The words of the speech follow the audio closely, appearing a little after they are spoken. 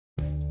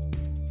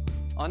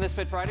On this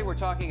Fit Friday, we're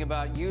talking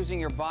about using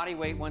your body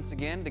weight once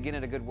again to get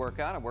in a good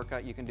workout, a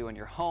workout you can do in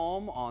your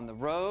home, on the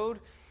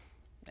road,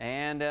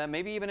 and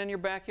maybe even in your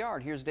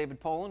backyard. Here's David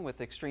Poland with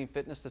Extreme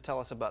Fitness to tell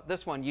us about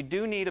this one. You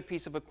do need a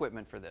piece of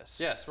equipment for this.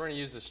 Yes, we're going to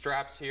use the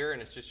straps here,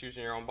 and it's just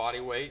using your own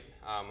body weight.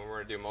 And we're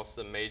going to do most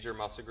of the major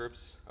muscle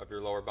groups of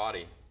your lower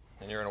body.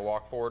 And you're going to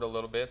walk forward a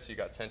little bit so you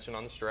got tension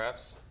on the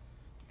straps.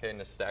 Okay, and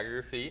just stagger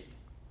your feet.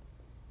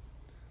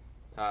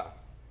 Back.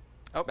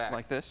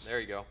 Like this. There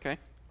you go. Okay.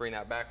 Bring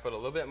that back foot a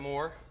little bit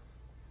more.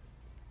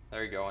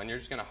 There you go, and you're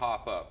just going to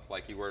hop up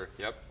like you were.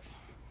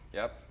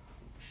 Yep.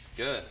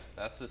 Good.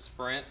 That's the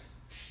sprint.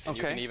 And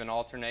you can even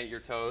alternate your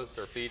toes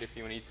or feet if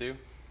you need to.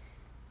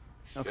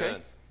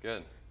 Okay.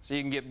 Good. So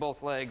you can get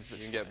both legs.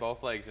 You can get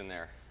both legs in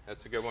there.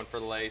 That's a good one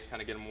for the legs,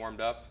 kind of get them warmed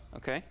up.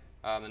 Okay.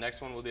 The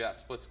next one we'll do that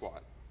split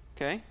squat.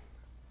 Okay.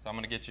 So I'm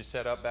going to get you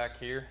set up back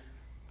here.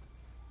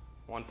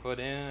 One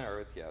foot in, or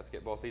let's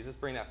get both these. Just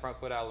bring that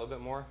front foot out a little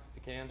bit more if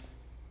you can.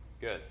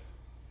 Good.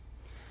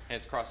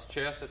 Hands across the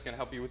chest. That's going to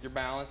help you with your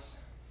balance.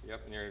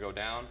 Yep, and you're going to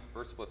go down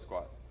for a split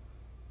squat.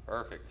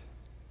 Perfect.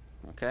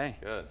 Okay.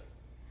 Good.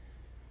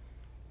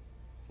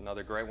 It's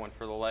another great one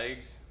for the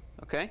legs.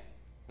 Okay.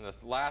 And the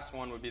last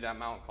one would be that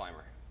mountain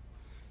climber.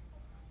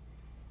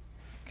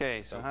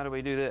 Okay, so how do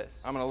we do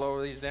this? I'm going to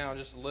lower these down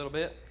just a little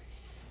bit.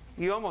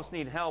 You almost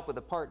need help with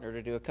a partner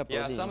to do a couple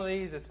of these. Yeah, some of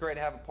these, it's great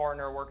to have a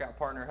partner, a workout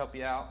partner, help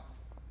you out.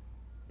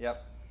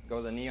 Yep, go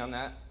to the knee on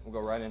that. We'll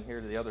go right in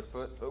here to the other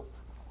foot. Oh.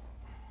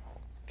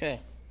 Okay.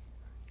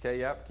 Okay,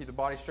 yep, keep the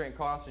body straight and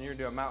cross, and you're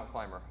doing a mountain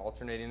climber,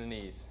 alternating the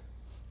knees.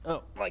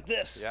 Oh, like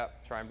this?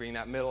 Yep, try and bring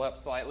that middle up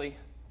slightly.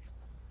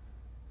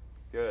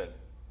 Good.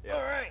 Yep.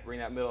 All right. Bring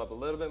that middle up a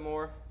little bit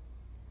more.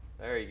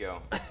 There you go.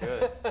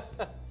 Good.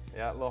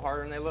 Yeah, a little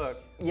harder than they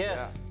look.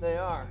 Yes, they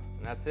are.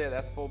 And that's it.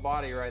 That's full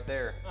body right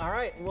there. All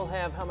right, we'll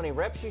have how many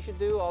reps you should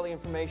do, all the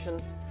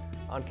information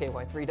on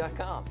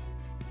ky3.com.